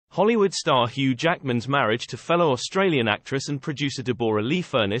Hollywood star Hugh Jackman's marriage to fellow Australian actress and producer Deborra-Lee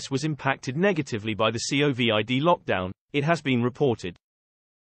Furness was impacted negatively by the COVID lockdown, it has been reported.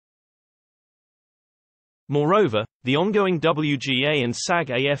 Moreover, the ongoing WGA and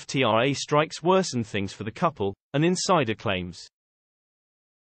SAG-AFTRA strikes worsened things for the couple, an insider claims.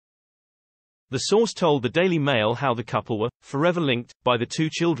 The source told the Daily Mail how the couple were forever linked by the 2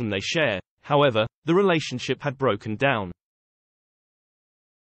 children they share. However, the relationship had broken down.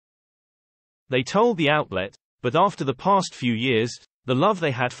 They told the outlet, but after the past few years, the love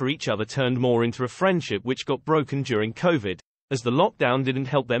they had for each other turned more into a friendship which got broken during COVID, as the lockdown didn't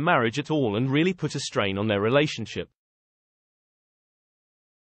help their marriage at all and really put a strain on their relationship.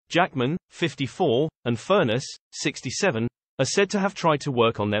 Jackman, 54, and Furness, 67, are said to have tried to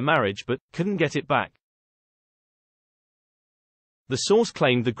work on their marriage but couldn't get it back. The source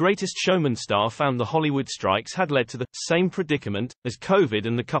claimed the Greatest Showman star found the Hollywood strikes had led to the same predicament as COVID,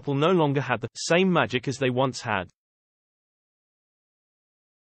 and the couple no longer had the same magic as they once had.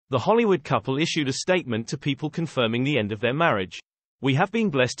 The Hollywood couple issued a statement to people confirming the end of their marriage. "We have been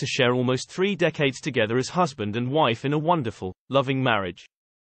blessed to share almost 3 decades together as husband and wife in a wonderful, loving marriage.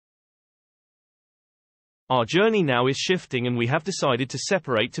 Our journey now is shifting and we have decided to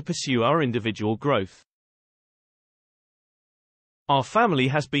separate to pursue our individual growth. Our family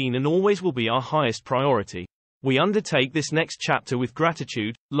has been and always will be our highest priority. We undertake this next chapter with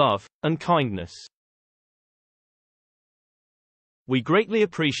gratitude, love, and kindness. We greatly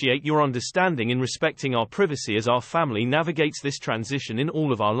appreciate your understanding in respecting our privacy as our family navigates this transition in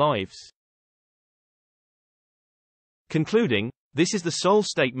all of our lives." Concluding, "This is the sole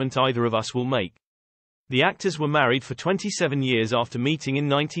statement either of us will make." The actors were married for 27 years after meeting in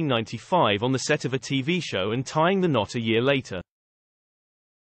 1995 on the set of a TV show and tying the knot a year later.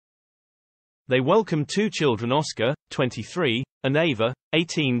 They welcomed 2 children, Oscar, 23, and Ava,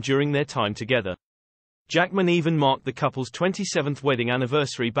 18, during their time together. Jackman even marked the couple's 27th wedding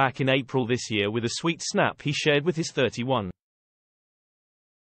anniversary back in April this year with a sweet snap he shared with his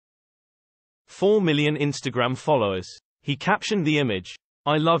 31.4 million Instagram followers. He captioned the image,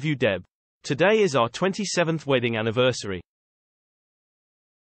 "I love you, Deb. Today is our 27th wedding anniversary.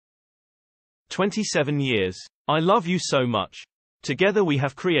 27 years. I love you so much. Together we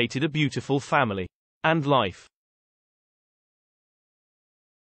have created a beautiful family. And life.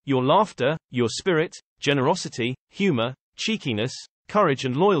 Your laughter, your spirit, generosity, humor, cheekiness, courage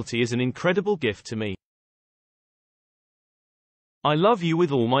and loyalty is an incredible gift to me. I love you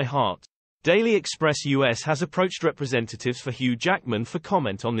with all my heart." Daily Express US has approached representatives for Hugh Jackman for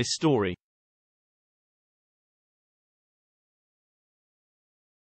comment on this story.